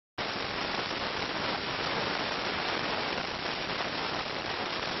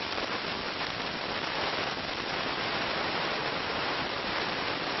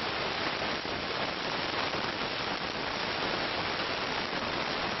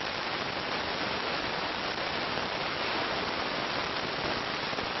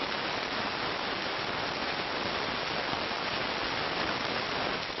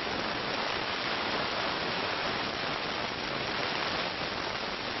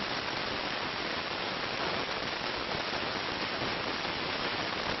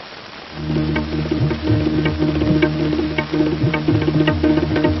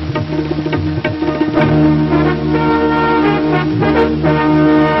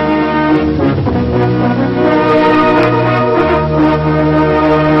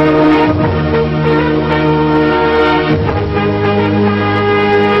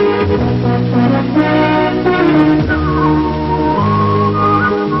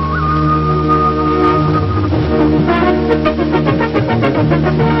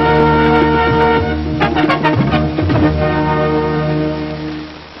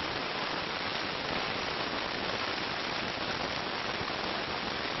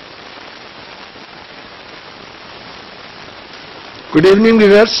Good evening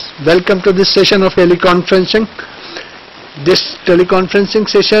viewers, welcome to this session of teleconferencing. This teleconferencing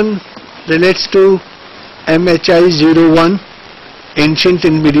session relates to MHI 01, Ancient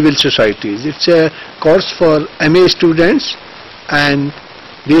and Medieval Societies. It's a course for MA students and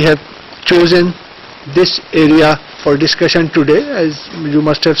we have chosen this area for discussion today. As you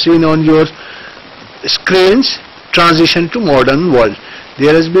must have seen on your screens, transition to modern world.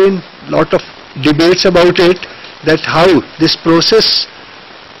 There has been a lot of debates about it, that how this process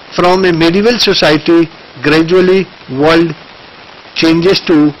from a medieval society gradually world changes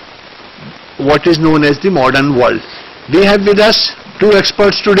to what is known as the modern world. We have with us two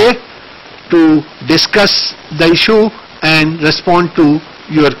experts today to discuss the issue and respond to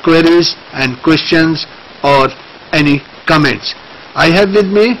your queries and questions or any comments. I have with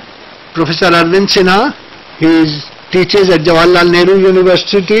me Professor Arvind Sinha. He teaches at Jawaharlal Nehru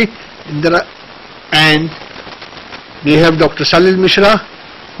University, and we have Dr. Salil Mishra,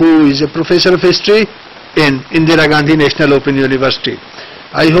 who is a professor of history in Indira Gandhi National Open University.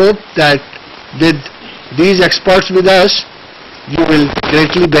 I hope that with these experts with us, you will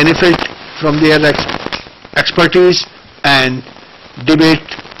greatly benefit from their expertise and debate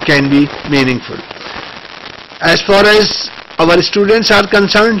can be meaningful. As far as our students are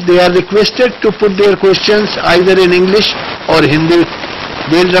concerned, they are requested to put their questions either in English or Hindi.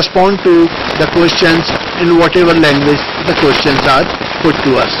 They will respond to the questions in whatever language the questions are put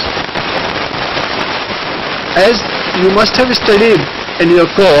to us. As you must have studied in your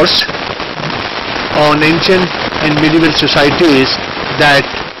course on ancient and medieval societies, that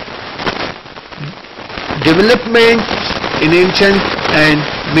development in ancient and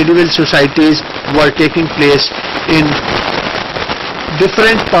medieval societies were taking place in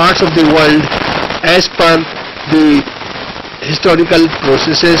different parts of the world as per the historical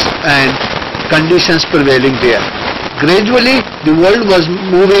processes and conditions prevailing there. Gradually, the world was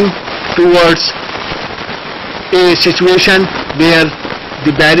moving towards a situation where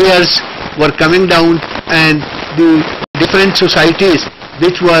the barriers were coming down and the different societies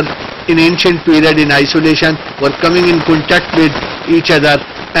which were in ancient period in isolation were coming in contact with each other,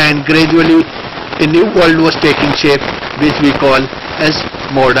 and gradually a new world was taking shape, which we call as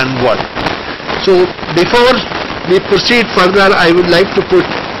modern world. So before we proceed further, I would like to put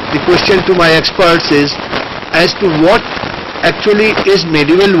the question to my experts is as to what actually is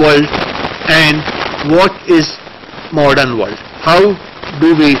medieval world and what is modern world. How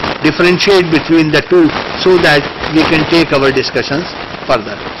do we differentiate between the two so that we can take our discussions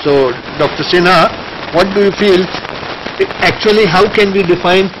further? So Dr. Sinha, what do you feel actually, how can we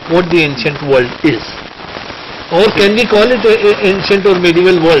define what the ancient world is? Or can we call it ancient or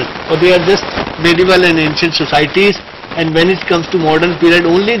medieval world, or they are just medieval and ancient societies, and when it comes to modern period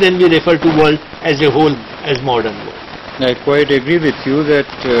only then we refer to world as a whole as modern world? I quite agree with you that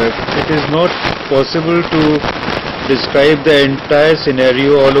it is not possible to describe the entire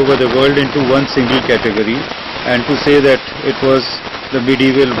scenario all over the world into one single category and to say that it was the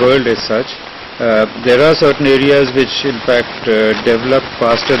medieval world as such. There are certain areas which in fact developed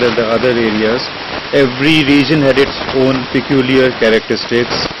faster than the other areas. Every region had its own peculiar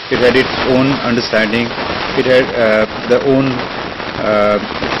characteristics, it had its own understanding, it had the own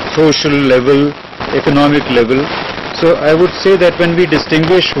social level, economic level. So I would say that when we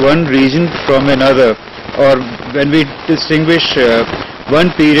distinguish one region from another, or when we distinguish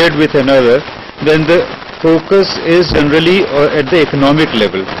one period with another, then the focus is generally at the economic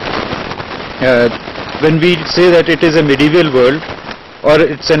level. When we say that it is a medieval world or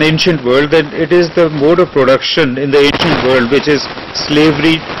it's an ancient world, then it is the mode of production in the ancient world, which is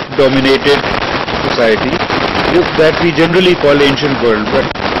slavery dominated society, that we generally call ancient world. But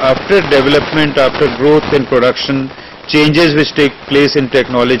after development, after growth in production, changes which take place in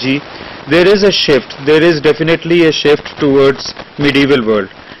technology, there is a shift. There is definitely a shift towards medieval world,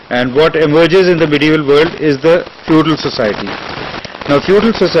 and what emerges in the medieval world is the feudal society. Now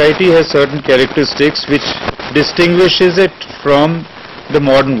feudal society has certain characteristics which distinguishes it from the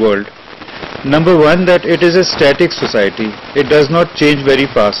modern world. Number one, that it is a static society. It does not change very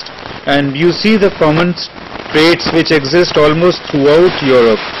fast, and you see the common traits which exist almost throughout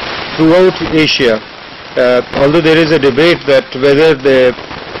Europe, throughout Asia. Although there is a debate that whether the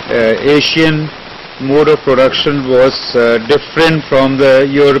Asian mode of production was different from the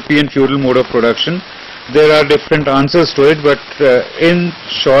European feudal mode of production, there are different answers to it, but in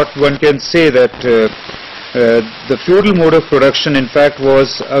short one can say that the feudal mode of production in fact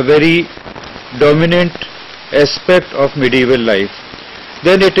was a very dominant aspect of medieval life.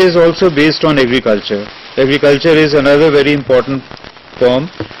 Then it is also based on agriculture. Agriculture is another very important form,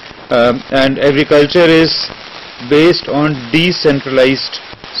 and agriculture is based on decentralized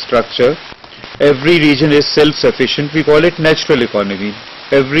structure. Every region is self-sufficient. We call it natural economy.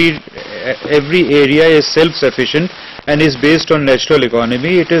 Every area is self-sufficient and is based on natural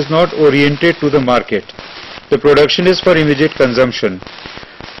economy. It is not oriented to the market. The production is for immediate consumption.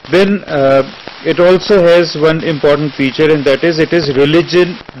 Then it also has one important feature, and that is it is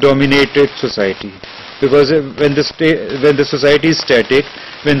religion-dominated society. Because when the society is static,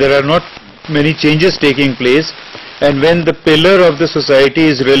 when there are not many changes taking place, and when the pillar of the society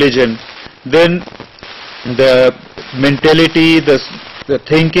is religion, then the mentality, the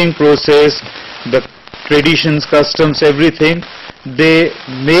thinking process, the traditions, customs, everything, they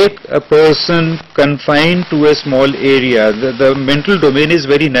make a person confined to a small area. The mental domain is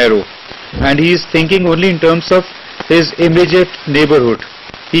very narrow, and he is thinking only in terms of his immediate neighborhood.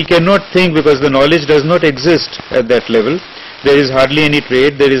 He cannot think because the knowledge does not exist at that level. There is hardly any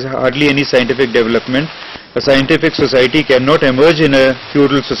trade, there is hardly any scientific development. A scientific society cannot emerge in a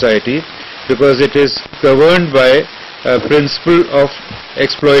feudal society because it is governed by a principle of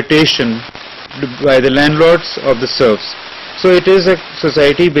exploitation by the landlords of the serfs. So it is a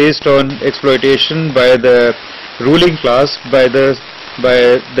society based on exploitation by the ruling class, by the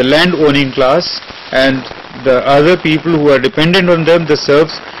land owning class, and the other people who are dependent on them, the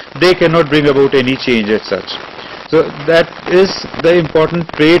serfs, they cannot bring about any change as such. So that is the important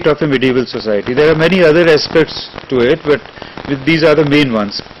trait of a medieval society. There are many other aspects to it, but these are the main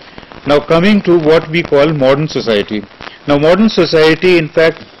ones. Now coming to what we call modern society. Now modern society in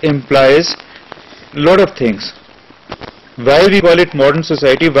fact implies a lot of things. Why we call it modern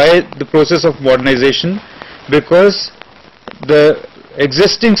society? Why the process of modernization? Because the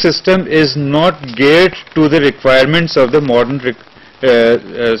existing system is not geared to the requirements of the modern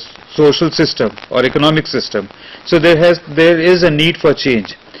social system or economic system. So there is a need for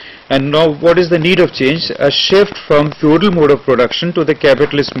change. And now what is the need of change? A shift from feudal mode of production to the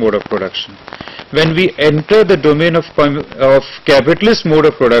capitalist mode of production. When we enter the domain of capitalist mode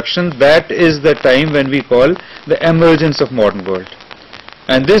of production, that is the time when we call the emergence of modern world.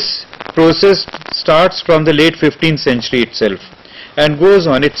 And this process starts from the late 15th century itself and goes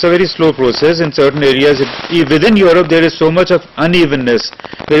on. It's a very slow process. In certain areas within Europe there is so much of unevenness,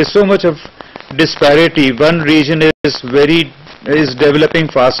 there is so much of disparity. One region is developing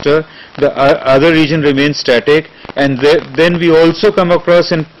faster, the other region remains static, and then we also come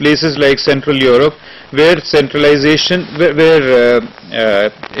across in places like Central Europe where centralization, where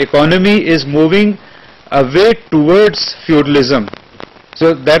economy is moving away towards feudalism.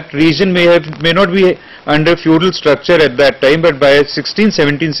 So that region may not be under feudal structure at that time, but by 16th,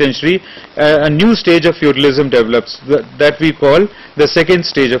 17th century, a new stage of feudalism develops that we call the second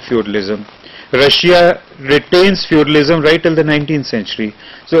stage of feudalism. Russia retains feudalism right till the 19th century.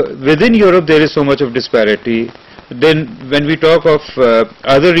 So within Europe there is so much of disparity. Then when we talk of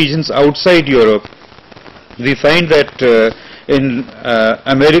other regions outside Europe, we find that in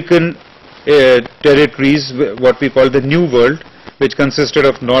American territories, what we call the New World, which consisted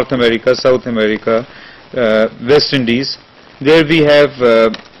of North America, South America, West Indies, there we have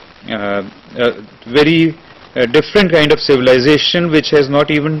a very different kind of civilization which has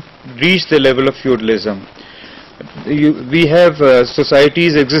not even reached the level of feudalism. We have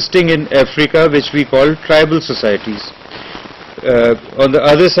societies existing in Africa which we call tribal societies. On the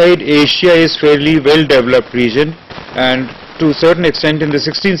other side, Asia is fairly well developed region, and to a certain extent in the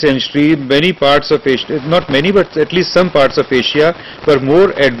 16th century, many parts of Asia, not many but at least some parts of Asia were more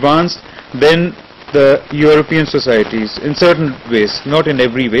advanced than the European societies in certain ways, not in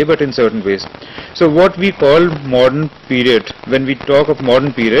every way but in certain ways. So what we call modern period, when we talk of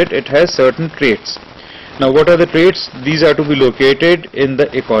modern period, it has certain traits. Now what are the traits? These are to be located in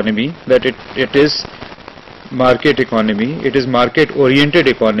the economy, that it is market economy, it is market oriented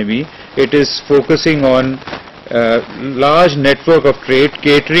economy, it is focusing on large network of trade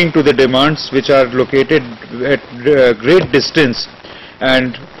catering to the demands which are located at great distance,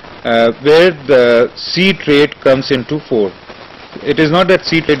 and where the sea trade comes into fore. It is not that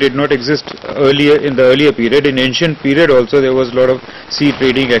sea trade did not exist earlier in the earlier period. In ancient period also there was a lot of sea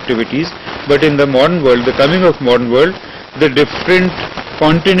trading activities, but in the modern world, the coming of modern world, the different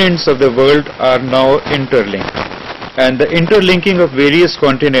continents of the world are now interlinked, and the interlinking of various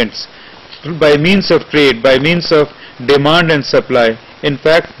continents by means of trade, by means of demand and supply, in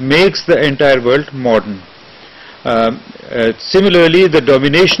fact makes the entire world modern. Similarly, the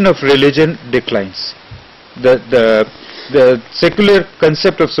domination of religion declines. The secular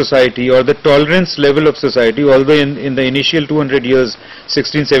concept of society, or the tolerance level of society, although in the initial 200 years,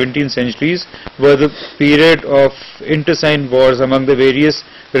 16th, 17th centuries, were the period of intestine wars among the various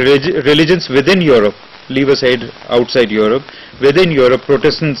religions within Europe, leave aside outside Europe, within Europe,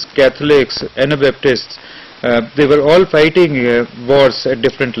 Protestants, Catholics, Anabaptists, they were all fighting wars at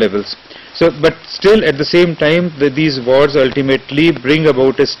different levels. So, but still at the same time, these wars ultimately bring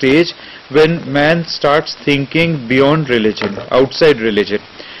about a stage when man starts thinking beyond religion, outside religion.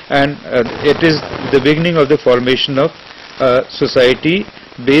 And it is the beginning of the formation of society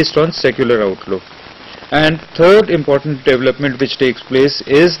based on secular outlook. And third important development which takes place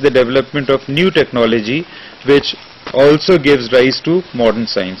is the development of new technology, which also gives rise to modern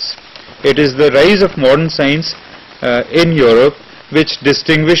science. It is the rise of modern science in Europe which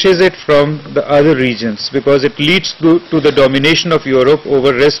distinguishes it from the other regions, because it leads to the domination of Europe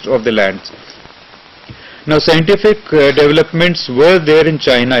over rest of the lands. Now, scientific developments were there in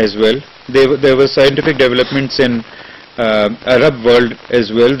China as well. There were scientific developments in Arab world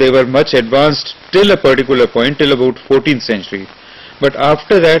as well. They were much advanced till a particular point, till about 14th century. But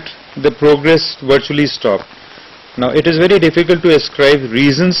after that, the progress virtually stopped. Now, it is very difficult to ascribe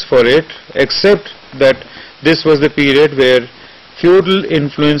reasons for it, except that this was the period where feudal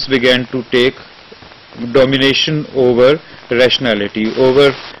influence began to take domination over rationality, over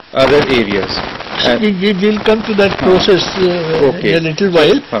other areas. We will come to that process in a little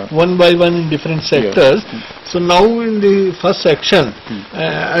while, one by one in different sectors. Yeah. So now in the first section,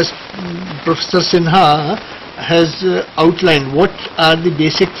 as Professor Sinha has outlined what are the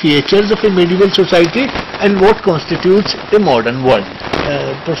basic features of a medieval society and what constitutes a modern world.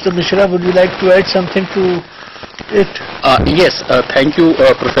 Professor Mishra, would you like to add something to it? Yes, thank you,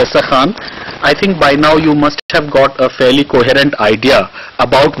 Professor Khan. I think by now you must have got a fairly coherent idea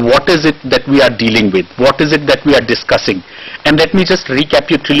about what is it that we are dealing with, what is it that we are discussing. And let me just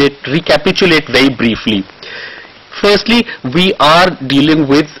recapitulate very briefly. Firstly, we are dealing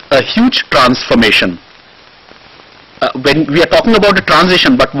with a huge transformation. When we are talking about a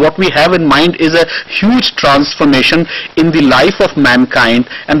transition, but what we have in mind is a huge transformation in the life of mankind,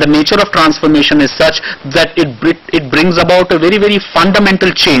 and the nature of transformation is such that it brings about a very, very fundamental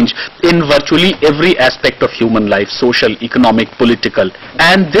change in virtually every aspect of human life, social, economic, political.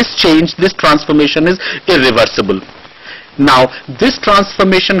 And this change, this transformation is irreversible. Now, this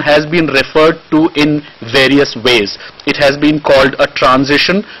transformation has been referred to in various ways. It has been called a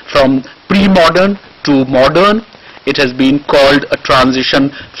transition from pre-modern to modern. It has been called a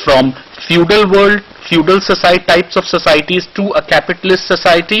transition from feudal world, feudal society, types of societies to a capitalist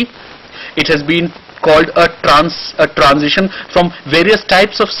society. It has been called a transition from various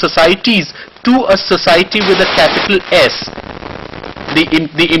types of societies to a society with a capital S.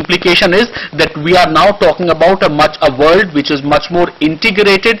 The implication is that we are now talking about a world which is much more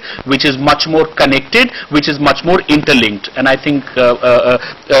integrated, which is much more connected, which is much more interlinked. And I think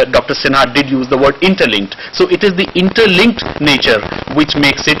Dr. Sinha did use the word interlinked. So it is the interlinked nature which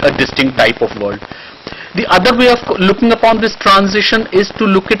makes it a distinct type of world. The other way of looking upon this transition is to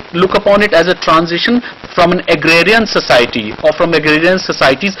look upon it as a transition from an agrarian society or from agrarian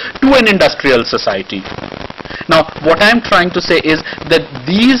societies to an industrial society. Now, what I am trying to say is that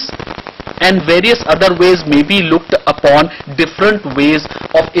these and various other ways may be looked upon different ways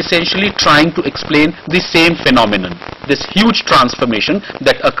of essentially trying to explain the same phenomenon, this huge transformation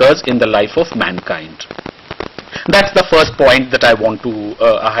that occurs in the life of mankind. That's the first point that I want to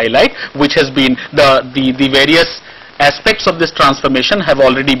highlight, which has been the various aspects of this transformation have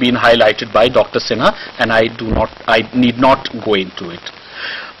already been highlighted by Dr. Sinha, and I need not go into it.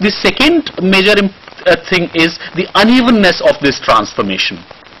 The second major thing is the unevenness of this transformation.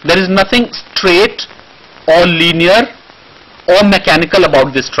 There is nothing straight or linear or mechanical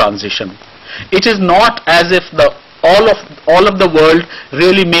about this transition. It is not as if all of the world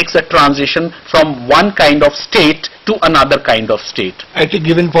really makes a transition from one kind of state to another kind of state. At a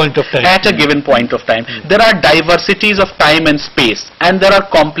given point of time. At a given point of time. There are diversities of time and space, and there are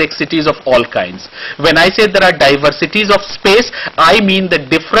complexities of all kinds. When I say there are diversities of space, I mean that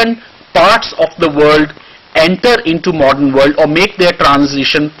different parts of the world enter into modern world or make their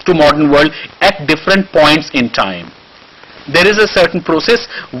transition to modern world at different points in time. There is a certain process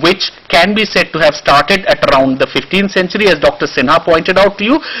which can be said to have started at around the 15th century, as Dr. Sinha pointed out to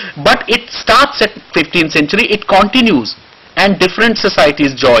you, but it starts at 15th century, it continues, and different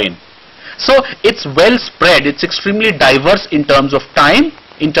societies join. So it's well spread, it's extremely diverse in terms of time,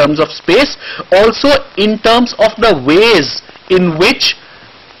 in terms of space, also in terms of the ways in which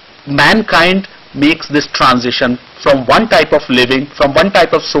mankind makes this transition from one type of living, from one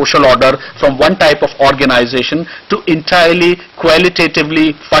type of social order, from one type of organization to entirely,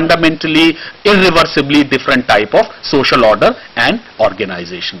 qualitatively, fundamentally, irreversibly different type of social order and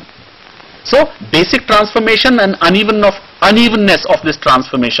organization. So basic transformation and unevenness of this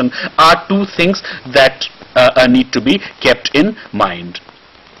transformation are two things that need to be kept in mind.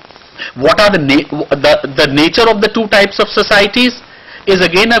 What are the nature of the two types of societies is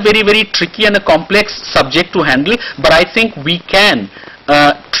again a very tricky and a complex subject to handle, but I think we can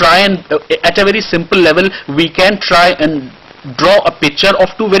try and at a very simple level we can try and draw a picture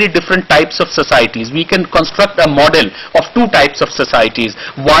of two very different types of societies. We can construct a model of two types of societies,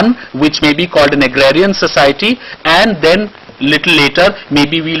 one which may be called an agrarian society, and then little later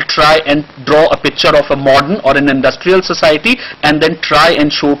maybe we'll try and draw a picture of a modern or an industrial society and then try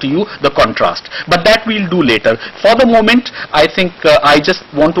and show to you the contrast. But that we'll do later. For the moment, I think I just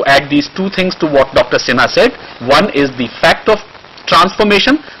want to add these two things to what Dr. Sinha said. One is the fact of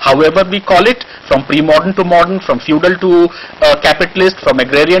transformation, however we call it, from pre-modern to modern, from feudal to capitalist, from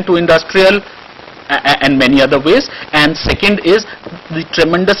agrarian to industrial, and many other ways. And second is the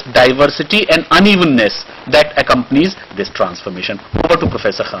tremendous diversity and unevenness that accompanies this transformation. Over to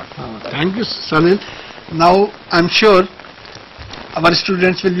Professor Khan. Thank you, Salil. Now I'm sure our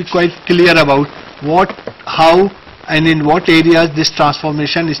students will be quite clear about what, how and in what areas this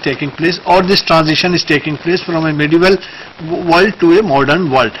transformation is taking place, or this transition is taking place from a medieval world to a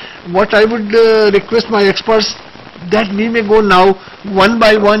modern world. What I would request my experts that we may go now one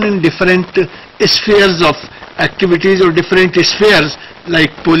by one in different spheres of activities or different spheres like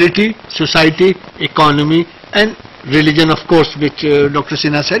polity, society, economy and religion, of course, which Dr.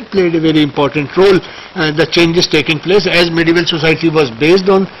 Sinha said played a very important role. The changes taking place as medieval society was based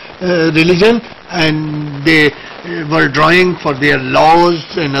on religion, and they were drawing for their laws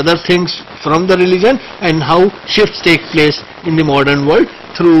and other things from the religion, and how shifts take place in the modern world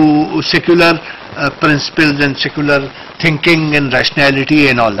through secular principles and secular thinking and rationality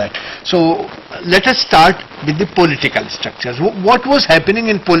and all that. So let us start with the political structures. What was happening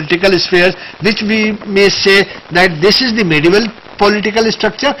in political spheres, which we may say that this is the medieval political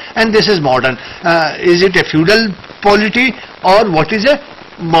structure and this is modern? Is it a feudal polity or what is a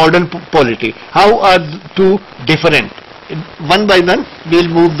modern polity? How are two different? One by one we'll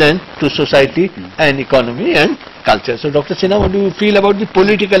move then to society and economy and culture. So Dr. Sinha, what do you feel about the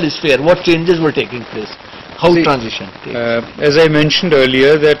political sphere? What changes were taking place? How transition? As I mentioned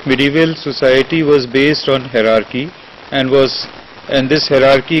earlier, that medieval society was based on hierarchy, and this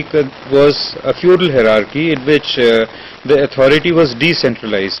hierarchy was a feudal hierarchy in which the authority was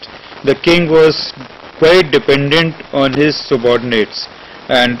decentralized. The king was quite dependent on his subordinates,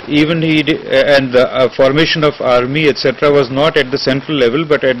 and even the formation of army, etc., was not at the central level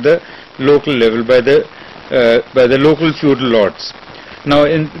but at the local level by the local feudal lords. Now,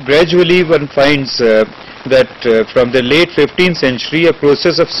 gradually one finds that from the late 15th century a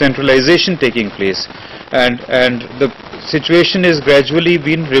process of centralization taking place, and the situation is gradually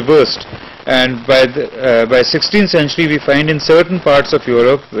being reversed, and by 16th century we find in certain parts of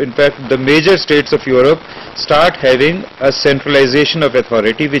Europe, in fact the major states of Europe, start having a centralization of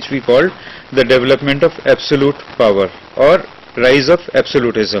authority, which we call the development of absolute power or rise of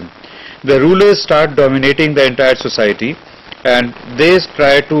absolutism. The rulers start dominating the entire society, and they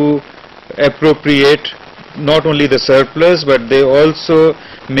try to appropriate not only the surplus, but they also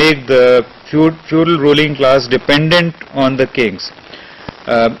make the feudal ruling class dependent on the kings.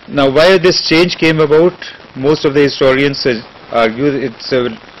 Now, why this change came about, most of the historians argue it's a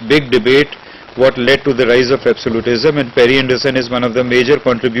big debate what led to the rise of absolutism, and Perry Anderson is one of the major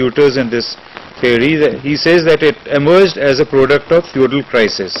contributors in this theory. He says that it emerged as a product of feudal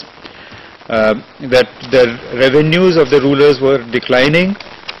crisis, that the revenues of the rulers were declining,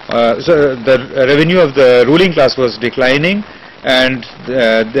 so the revenue of the ruling class was declining, and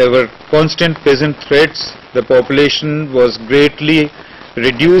there were constant peasant threats. The population was greatly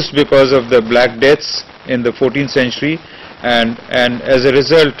reduced because of the Black Deaths in the 14th century, and as a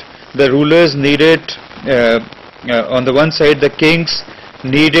result the rulers needed, on the one side the kings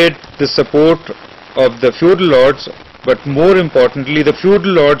needed the support of the feudal lords, but more importantly the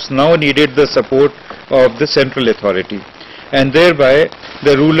feudal lords now needed the support of the central authority, and thereby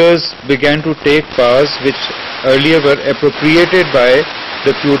the rulers began to take powers which earlier were appropriated by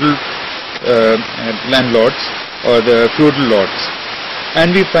the feudal landlords or the feudal lords.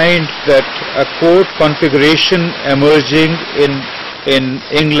 And we find that a court configuration emerging in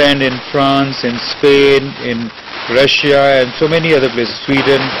England, in France, in Spain, in Russia and so many other places,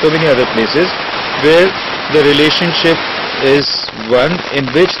 Sweden, so many other places, where the relationship is one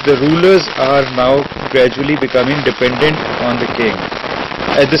in which the rulers are now gradually becoming dependent on the king.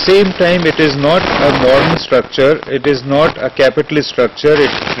 At the same time, it is not a modern structure, it is not a capitalist structure,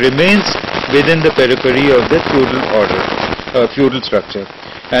 it remains within the periphery of the feudal order, feudal structure.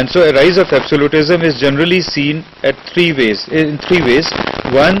 And so a rise of absolutism is generally seen in three ways.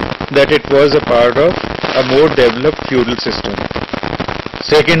 One, that it was a part of a more developed feudal system.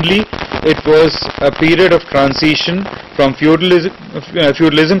 Secondly, it was a period of transition from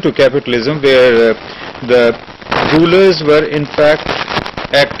feudalism to capitalism, where the rulers were in fact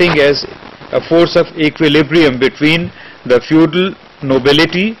acting as a force of equilibrium between the feudal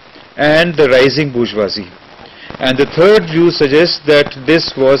nobility and the rising bourgeoisie. And the third view suggests that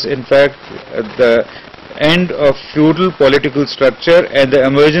this was in fact the end of feudal political structure and the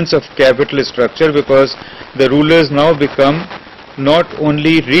emergence of capitalist structure, because the rulers now become not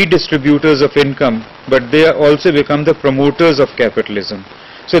only redistributors of income, but they also become the promoters of capitalism.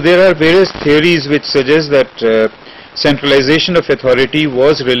 So there are various theories which suggest that centralization of authority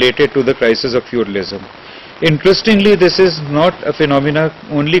was related to the crisis of feudalism. Interestingly, this is not a phenomena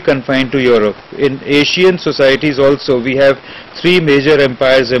only confined to Europe. In Asian societies also, we have three major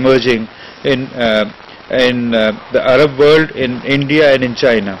empires emerging in the Arab world, in India and in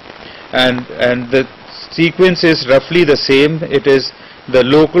China. And the sequence is roughly the same. It is the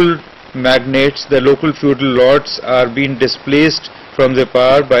local magnates, the local feudal lords are being displaced from their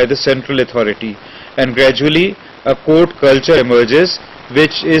power by the central authority. And gradually a court culture emerges,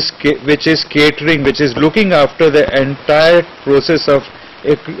 which is catering, which is looking after the entire process of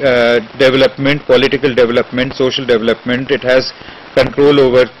development, political development, social development. It has control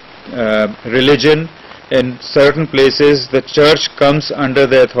over religion. In certain places the church comes under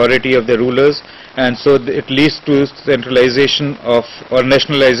the authority of the rulers, and so it leads to centralization of or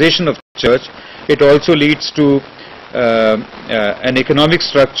nationalization of church. It also leads to an economic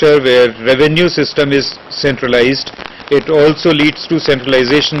structure where revenue system is centralized. It also leads to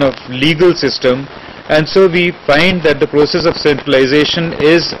centralization of legal system, and so we find that the process of centralization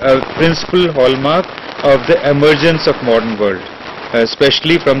is a principal hallmark of the emergence of modern world,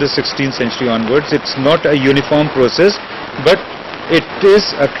 especially from the 16th century onwards. It's not a uniform process, but it is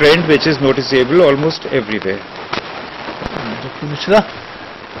a trend which is noticeable almost everywhere. Dr. Mishra,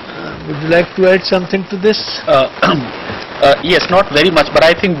 would you like to add something to this? Yes, not very much, but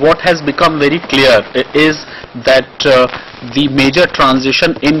I think what has become very clear is that the major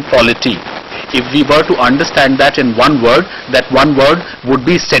transition in polity, if we were to understand that in one word, that one word would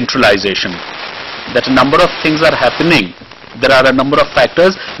be centralization. That a number of things are happening. There are a number of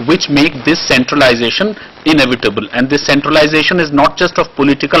factors which make this centralization inevitable, and this centralization is not just of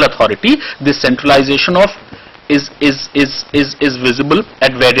political authority. This centralization of is visible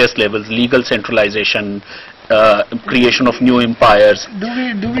at various levels: legal centralization, creation of new empires.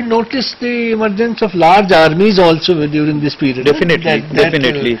 Do we notice the emergence of large armies also during this period? Definitely,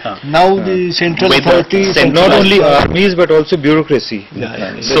 definitely. Now the central authority, not only armies but also bureaucracy.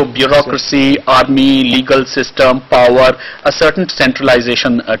 So bureaucracy, army, legal system, power, a certain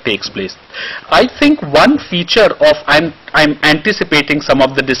centralization takes place. I think one feature of, I'm anticipating some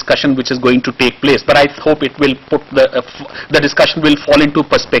of the discussion which is going to take place, but I hope it will put the discussion will fall into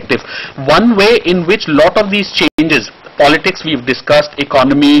perspective. One way in which lot of these changes, politics we've discussed,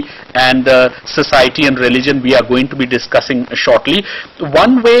 economy and society and religion we are going to be discussing shortly.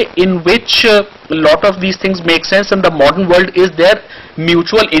 One way in which a lot of these things make sense in the modern world is their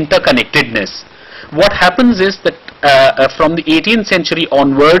mutual interconnectedness. What happens is that from the 18th century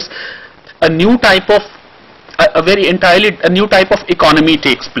onwards, a new type of a new type of economy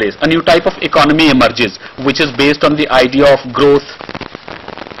takes place. A new type of economy emerges, which is based on the idea of growth,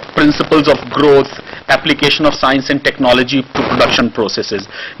 principles of growth, application of science and technology to production processes.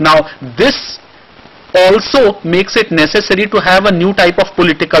 Now, this also makes it necessary to have a new type of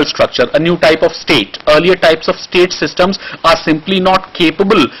political structure, a new type of state. Earlier types of state systems are simply not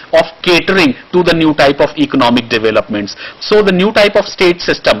capable of catering to the new type of economic developments. So the new type of state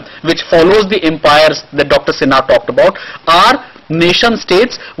system, which follows the empires that Dr. Sinha talked about, are nation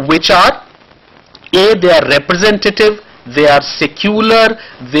states which are they are representative, they are secular,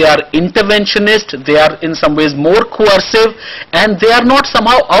 they are interventionist, they are in some ways more coercive, and they are not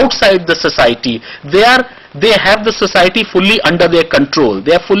somehow outside the society. They have the society fully under their control.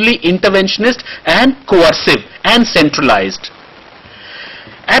 They are fully interventionist and coercive and centralized.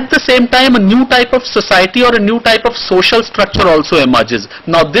 At the same time, a new type of society or a new type of social structure also emerges.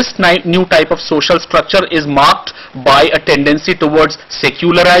 Now, this new type of social structure is marked by a tendency towards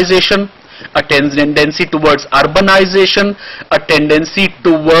secularization, a tendency towards urbanization, a tendency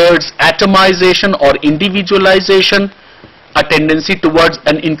towards atomization or individualization, a tendency towards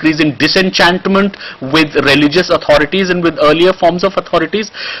an increasing disenchantment with religious authorities and with earlier forms of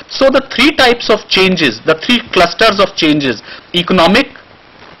authorities. So the three types of changes, the three clusters of changes: economic,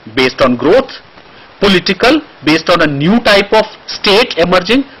 based on growth; political, based on a new type of state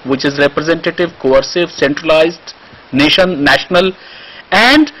emerging, which is representative, coercive, centralized, national,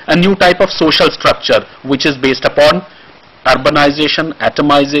 and a new type of social structure, which is based upon urbanization,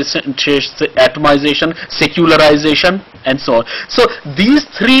 atomization, secularization, and so on. So these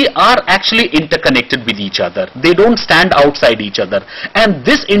three are actually interconnected with each other. They don't stand outside each other. And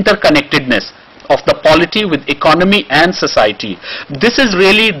this interconnectedness of the polity with economy and society, this is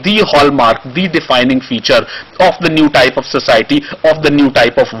really the hallmark, the defining feature of the new type of society, of the new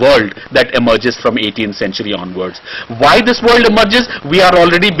type of world that emerges from 18th century onwards. Why this world emerges, we are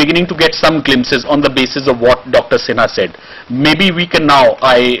already beginning to get some glimpses on the basis of what Dr. Sinha said. Maybe we can now,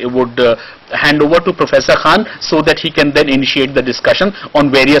 I would hand over to Professor Khan so that he can then initiate the discussion on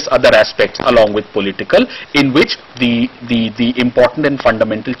various other aspects along with political, in which the important and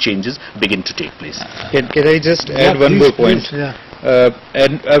fundamental changes begin to take place. Can I just add one more point?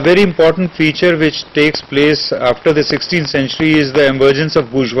 And a very important feature which takes place after the 16th century is the emergence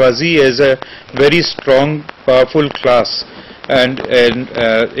of bourgeoisie as a very strong, powerful class. And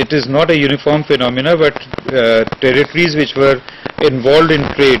it is not a uniform phenomena, but territories which were involved in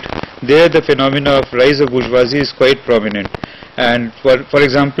trade, there the phenomena of rise of bourgeoisie is quite prominent. And for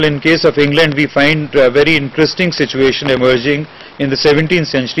example, in case of England, we find a very interesting situation emerging in the 17th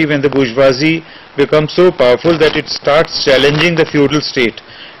century when the bourgeoisie becomes so powerful that it starts challenging the feudal state.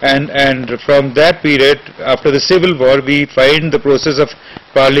 And from that period, after the Civil War, we find the process of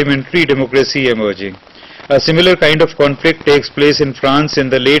parliamentary democracy emerging. A similar kind of conflict takes place in France in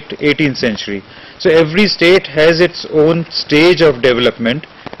the late 18th century. So every state has its own stage of development.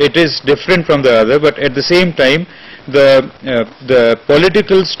 It is different from the other, but at the same time, the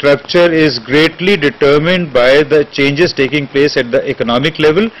political structure is greatly determined by the changes taking place at the economic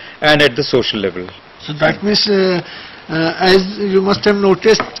level and at the social level. So that means, as you must have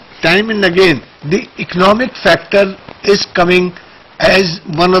noticed, time and again, the economic factor is coming as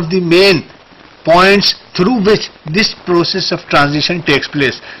one of the main points through which this process of transition takes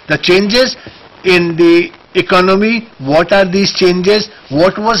place. The changes in the economy, what are these changes,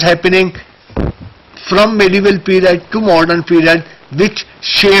 what was happening from medieval period to modern period, which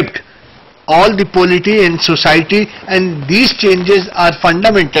shaped all the polity and society, and these changes are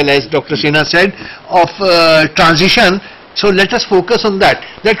fundamental, as Dr. Sinha said, of transition. So let us focus on that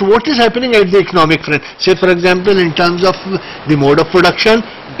what is happening at the economic front. Say for example, in terms of the mode of production,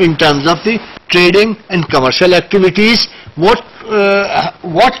 in terms of the trading and commercial activities, what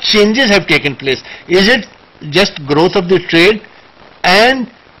changes have taken place? Is it just growth of the trade and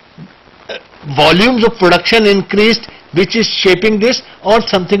volumes of production increased which is shaping this, or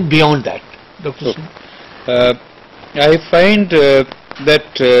something beyond that? Dr. I find that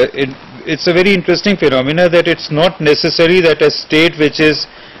it's a very interesting phenomena, that it's not necessary that a state which is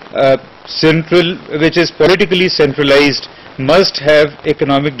politically centralized must have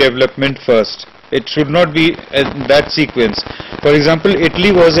economic development first. It should not be that sequence. For example,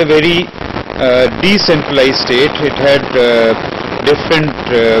 Italy was a very decentralized state. It had different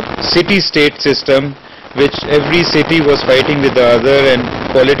city-state system, which every city was fighting with the other, and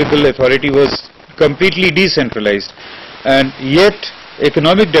political authority was completely decentralized. And yet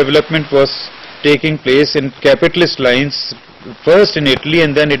economic development was taking place in capitalist lines, first in Italy,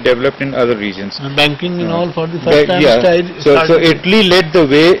 and then it developed in other regions. And banking and all for the first time So Italy led the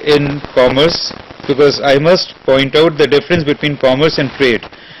way in commerce, because I must point out the difference between commerce and trade.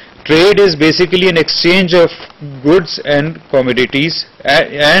 Trade is basically an exchange of goods and commodities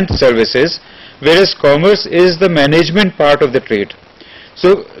and services, whereas commerce is the management part of the trade.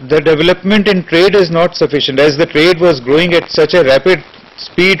 So the development in trade is not sufficient, as the trade was growing at such a rapid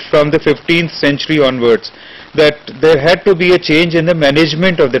speed from the 15th century onwards, that there had to be a change in the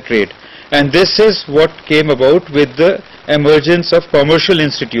management of the trade. And this is what came about with the emergence of commercial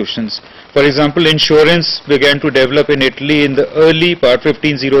institutions. For example, insurance began to develop in Italy in the early part.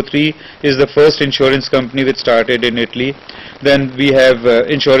 1503 is the first insurance company which started in Italy. Then we have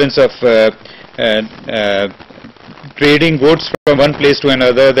insurance of trading goods from one place to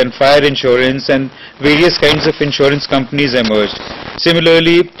another, then fire insurance, and various kinds of insurance companies emerged.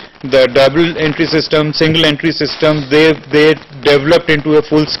 Similarly, the double entry system, single entry system, they developed into a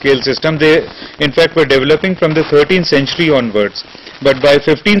full-scale system. They in fact were developing from the 13th century onwards, but by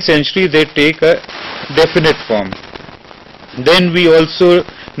 15th century they take a definite form. Then we also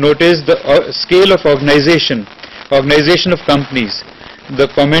notice the scale of organization of companies. The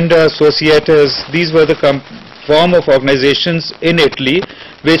Commenda, Societas, these were the form of organizations in Italy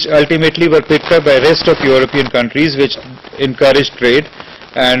which ultimately were picked up by rest of European countries, which encouraged trade.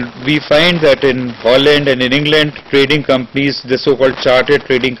 And we find that in Holland and in England, trading companies, the so-called chartered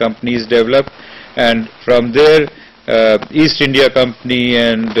trading companies, developed, and from there East India Company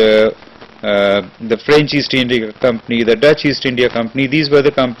and the French East India Company, the Dutch East India Company, these were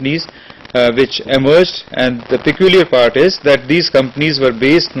the companies which emerged, and the peculiar part is that these companies were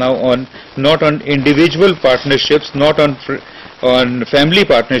based now on not on individual partnerships, not on family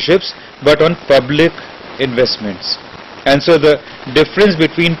partnerships, but on public investments. And so the difference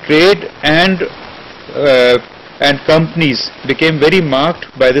between trade and companies became very marked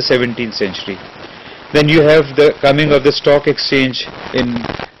by the 17th century. Then you have the coming of the stock exchange in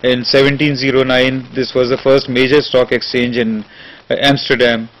 1709. This was the first major stock exchange in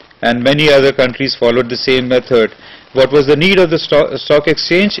Amsterdam, and many other countries followed the same method. What was the need of the stock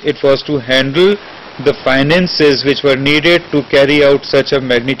exchange? It was to handle the finances which were needed to carry out such a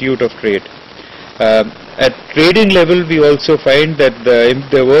magnitude of trade. At trading level, we also find that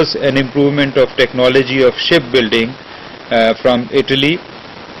there was an improvement of technology of shipbuilding from Italy.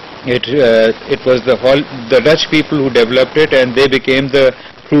 It was the Dutch people who developed it, and they became the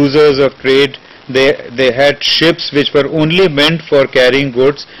cruisers of trade. They had ships which were only meant for carrying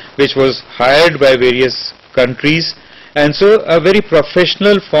goods, which was hired by various countries, and so a very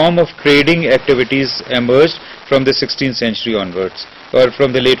professional form of trading activities emerged from the 16th century onwards, or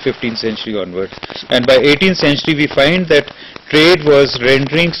from the late 15th century onwards. And by 18th century we find that trade was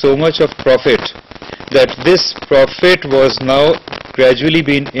rendering so much of profit that this profit was now gradually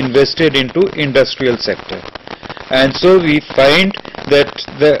being invested into industrial sector. And so we find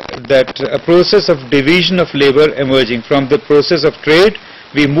that a process of division of labor emerging from the process of trade.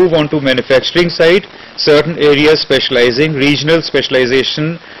 We move on to manufacturing side, certain areas specializing, regional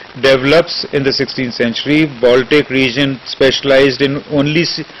specialization develops in the 16th century. Baltic region specialized in only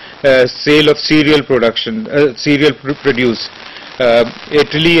sale of cereal production, cereal produce.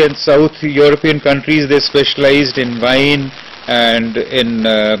 Italy and South European countries, they specialized in wine and in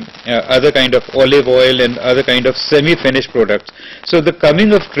other kind of olive oil and other kind of semi-finished products. So the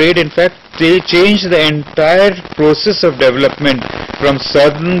coming of trade, in fact, they changed the entire process of development from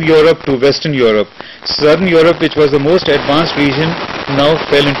Southern Europe to Western Europe. Southern Europe, which was the most advanced region, now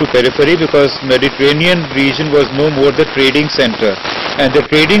fell into periphery because Mediterranean region was no more the trading center, and the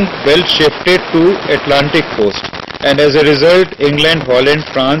trading belt shifted to Atlantic coast. And as a result, England, Holland,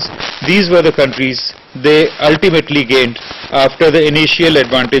 France, these were the countries they ultimately gained after the initial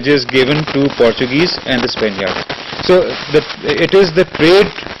advantages given to Portuguese and the Spaniards. So it is the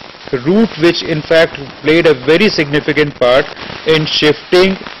trade route which in fact played a very significant part in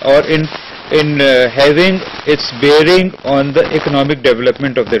shifting or in having its bearing on the economic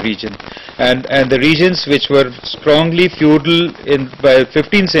development of the region. And the regions which were strongly feudal by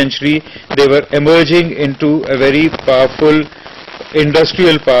 15th century, they were emerging into a very powerful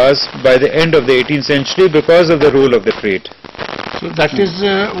industrial powers by the end of the 18th century because of the role of the trade. So that is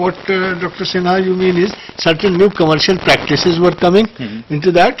what Dr. Sinha, you mean is certain new commercial practices were coming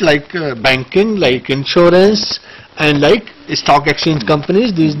into that, like banking, like insurance, and like stock exchange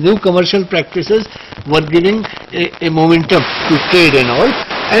companies. These new commercial practices were giving a momentum to trade and all,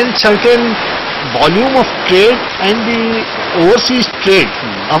 and certain volume of trade and the overseas trade,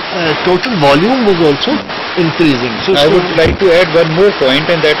 total volume was also increasing. So I would like to add one more point,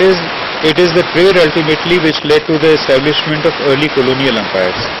 and that is, it is the trade ultimately which led to the establishment of early colonial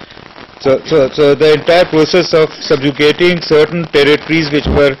empires. So the entire process of subjugating certain territories which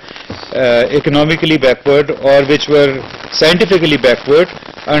were economically backward or which were scientifically backward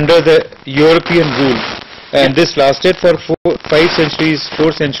under the European rule, and this lasted for 4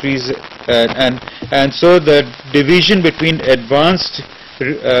 centuries, and so the division between advanced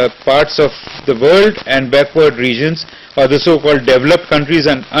parts of the world and backward regions, or the so-called developed countries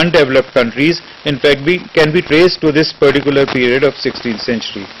and undeveloped countries, in fact can be traced to this particular period of 16th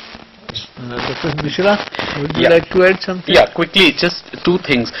century. Dr. Mishra, would you like to add something? Yeah, quickly, just two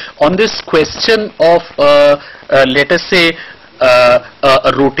things. On this question of, let us say,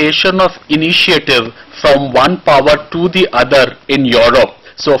 a rotation of initiative from one power to the other in Europe,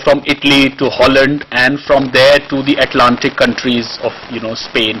 so from Italy to Holland and from there to the Atlantic countries of,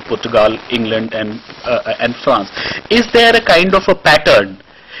 Spain, Portugal, England and France. Is there a kind of a pattern?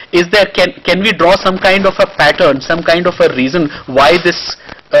 Is there, can we draw some kind of a pattern, some kind of a reason why this,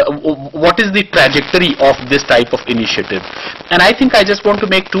 what is the trajectory of this type of initiative? And I think I just want to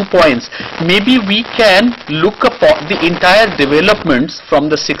make 2 points. Maybe we can look upon the entire developments from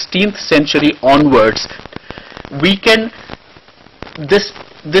the 16th century onwards. We can, this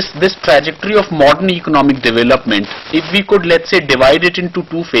trajectory of modern economic development, if we could, let's say, divide it into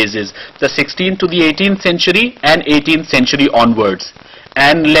 2 phases, the 16th to the 18th century and 18th century onwards.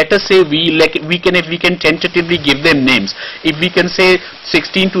 and let us say if we can tentatively give them names. If we can say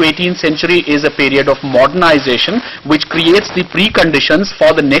 16th to 18th century is a period of modernization which creates the preconditions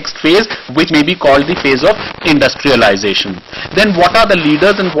for the next phase, which may be called the phase of industrialization. Then what are the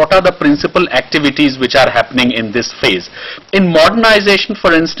leaders and what are the principal activities which are happening in this phase? In modernization,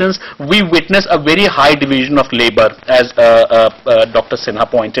 for instance, we witness a very high division of labor, as Dr. Sinha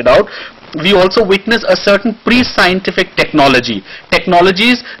pointed out. We also witness a certain pre-scientific technologies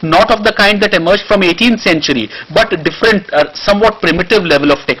not of the kind that emerged from 18th century, but different, somewhat primitive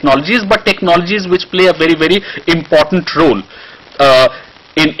level of technologies, but technologies which play a very, very important role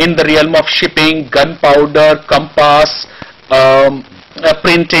in the realm of shipping, gunpowder, compass,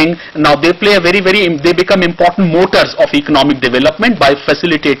 printing. Now they play they become important motors of economic development by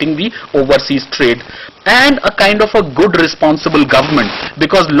facilitating the overseas trade, and a kind of a good responsible government,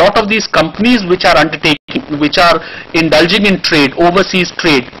 because lot of these companies which are indulging in trade, overseas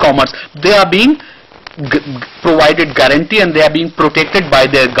trade, commerce, they are being provided guarantee and they are being protected by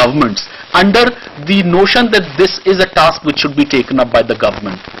their governments under the notion that this is a task which should be taken up by the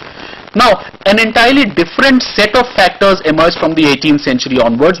government. Now, an entirely different set of factors emerged from the 18th century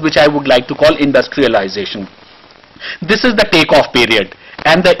onwards, which I would like to call industrialization. This is the takeoff period,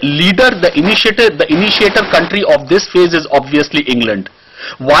 and the leader, the initiator country of this phase is obviously England.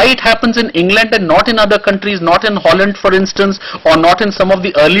 Why it happens in England and not in other countries, not in Holland for instance, or not in some of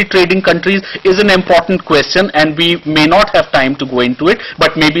the early trading countries, is an important question, and we may not have time to go into it,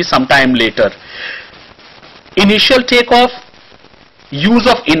 but maybe sometime later. Initial takeoff, use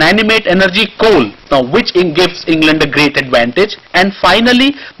of inanimate energy, coal, now which gives England a great advantage, and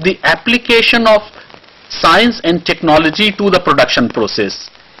finally the application of science and technology to the production process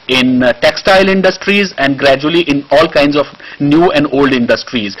in textile industries and gradually in all kinds of new and old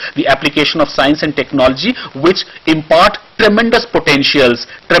industries. The application of science and technology which impart tremendous potentials,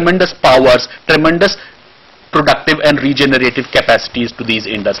 tremendous powers, tremendous productive and regenerative capacities to these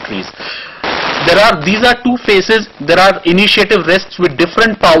industries. These are two phases. There are initiative rests with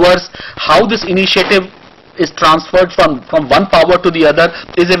different powers. How this initiative is transferred from one power to the other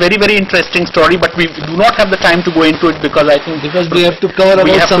is a very, very interesting story, but we do not have the time to go into it because I think we have to cover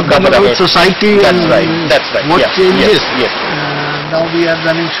about society. That's right. That's right. What changes? Yes. Now we are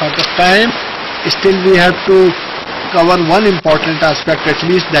running short of time. Still we have to cover one important aspect at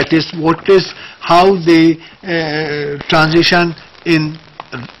least, that is how the transition in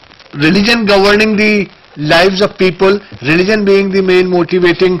religion governing the lives of people, religion being the main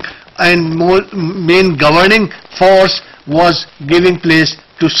motivating and main governing force, was giving place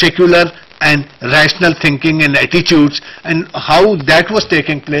to secular and rational thinking and attitudes, and how that was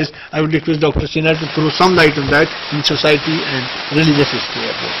taking place. I would request Dr. Sinha to throw some light on that in society and religious history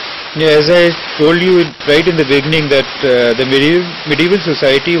of it. Yeah, as I told you right in the beginning that the medieval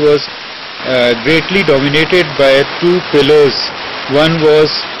society was greatly dominated by two pillars. One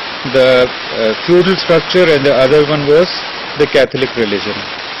was the feudal structure and the other one was the Catholic religion.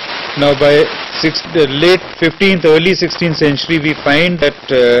 Now by the late 15th, early 16th century, we find that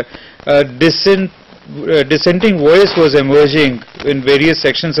a dissenting voice was emerging in various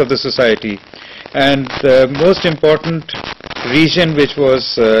sections of the society, and the most important region which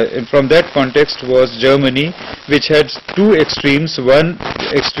was from that context was Germany, which had two extremes. One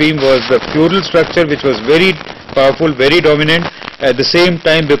extreme was the feudal structure, which was very powerful, very dominant. At the same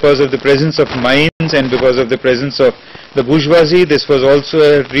time, because of the presence of mines and because of the presence of the bourgeoisie, this was also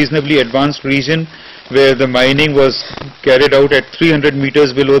a reasonably advanced region where the mining was carried out at 300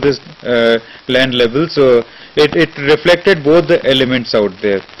 meters below the land level. So it reflected both the elements out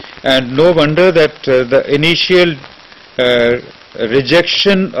there, and no wonder that the initial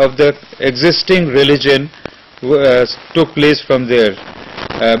rejection of the existing religion took place from there.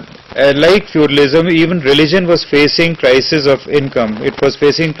 Like feudalism, even religion was facing crisis of income. It was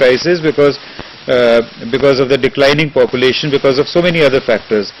facing crisis because of the declining population, because of so many other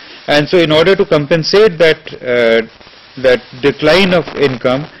factors. And so in order to compensate that decline of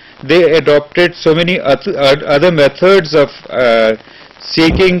income, they adopted so many other methods of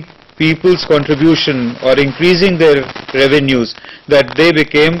seeking people's contribution or increasing their revenues, that they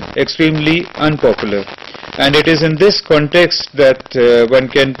became extremely unpopular. And it is in this context that one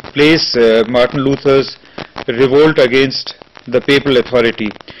can place Martin Luther's revolt against the papal authority,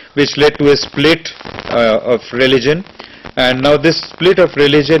 which led to a split of religion. And now this split of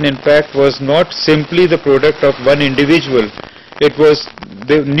religion in fact was not simply the product of one individual. It was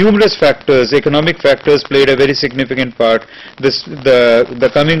the numerous factors. Economic factors played a very significant part.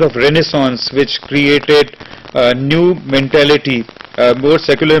 The coming of Renaissance, which created a new mentality, more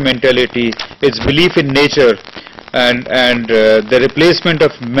secular mentality, its belief in nature, and the replacement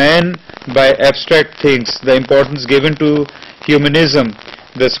of man by abstract things, the importance given to humanism,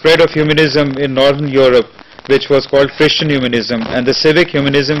 the spread of humanism in Northern Europe, which was called Christian humanism, and the civic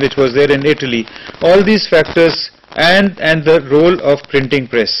humanism which was there in Italy. All these factors, and the role of printing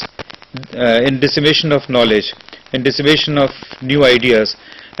press in dissemination of knowledge, in dissemination of new ideas.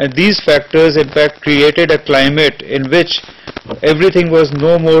 And these factors in fact created a climate in which everything was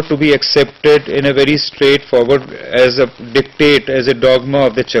no more to be accepted in a very straightforward as a dictate, as a dogma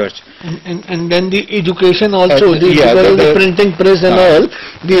of the church. And then the education also, the printing press and all,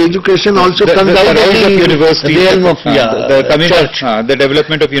 the education also comes out of the universities, realm of the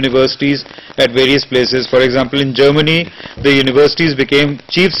development of universities at various places. For example, in Germany, the universities became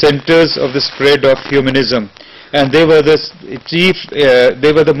chief centers of the spread of humanism. And they were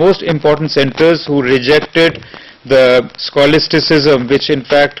the most important centers who rejected the scholasticism, which in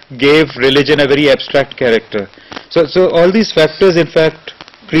fact gave religion a very abstract character. So all these factors in fact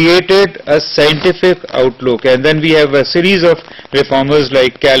created a scientific outlook. And then we have a series of reformers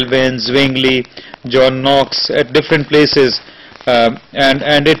like Calvin, Zwingli, John Knox at different places.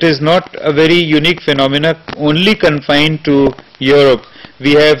 And it is not a very unique phenomena only confined to Europe.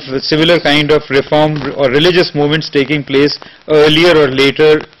 We have similar kind of reform or religious movements taking place earlier or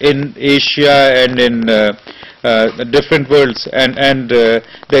later in Asia and in different worlds, and the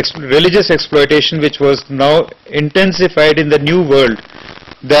religious exploitation which was now intensified in the new world,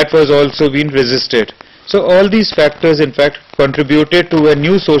 that was also being resisted. So all these factors in fact contributed to a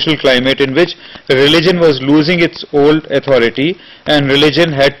new social climate in which religion was losing its old authority, and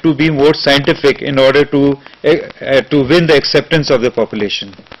religion had to be more scientific in order to win the acceptance of the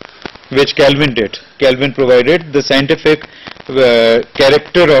population, which Calvin did. Calvin provided the scientific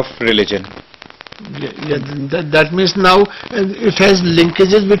character of religion. That means now it has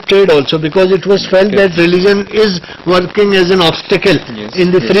linkages with trade also, because it was felt that religion is working as an obstacle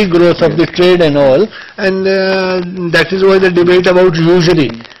in the free growth of the trade and all, and that is why the debate about usury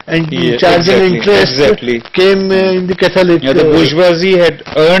and charging interest came in the Catholic. The bourgeoisie had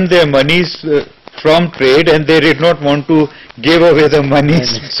earned their monies from trade, and they did not want to give away the money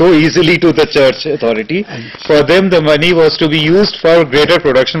so easily to the church authority. For them the money was to be used for greater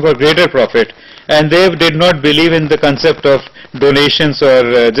production, for greater profit. And they did not believe in the concept of donations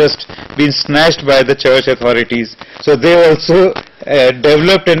or just being snatched by the church authorities. So they also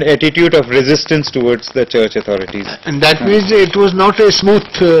developed an attitude of resistance towards the church authorities. And that means it was not a smooth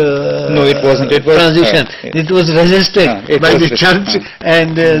no, it wasn't. It was transition. It was resisted by the church,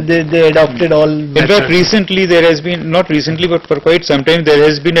 and they adopted all. In fact, recently there has been, not recently but for quite some time, there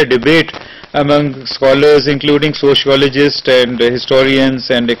has been a debate among scholars, including sociologists and historians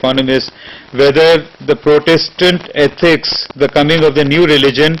and economists, whether the Protestant ethics, the coming of the new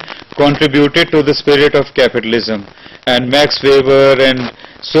religion, contributed to the spirit of capitalism. And Max Weber and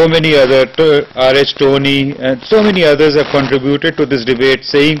so many other, R.H. Toney and so many others have contributed to this debate,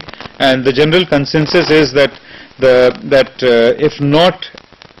 saying, and the general consensus is that if not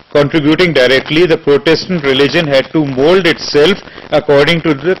contributing directly, the Protestant religion had to mold itself according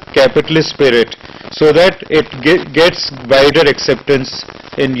to the capitalist spirit, so that it gets wider acceptance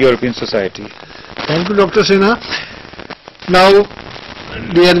in European society. Thank you, Dr. Sinha. Now,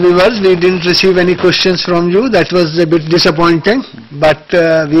 dear viewers, we didn't receive any questions from you. That was a bit disappointing, but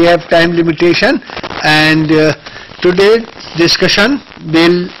we have time limitation, and today's discussion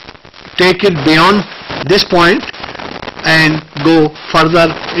will take it beyond this point and go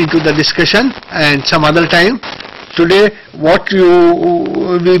further into the discussion and some other time. Today, what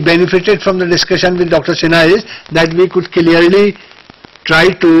we benefited from the discussion with Dr. Sinha is that we could clearly try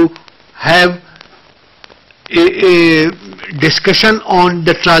to have a discussion on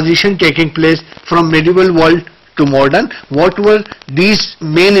the transition taking place from medieval world to modern. What were these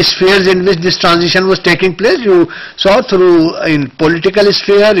main spheres in which this transition was taking place? You saw through in political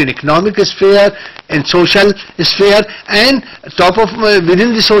sphere, in economic sphere, in social sphere, and top of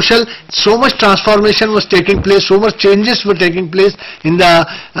within the social, so much transformation was taking place, so much changes were taking place in the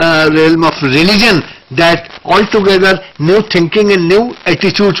realm of religion, that altogether new thinking and new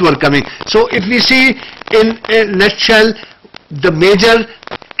attitudes were coming. So if we see in a nutshell, the major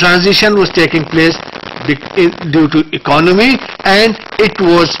transition was taking place due to economy, and it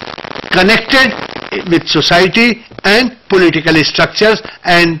was connected with society and political structures,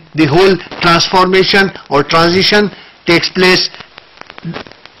 and the whole transformation or transition takes place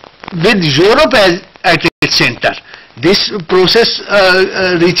with Europe as at its center. This process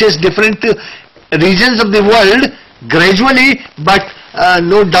reaches different regions of the world gradually, but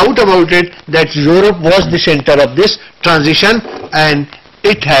no doubt about it that Europe was the center of this transition, and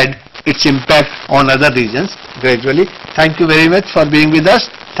it had its impact on other regions gradually. Thank you very much for being with us.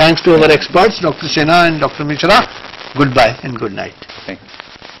 Thanks to our experts, Dr. Sinha and Dr. Mishra. Goodbye and good night. Thank you.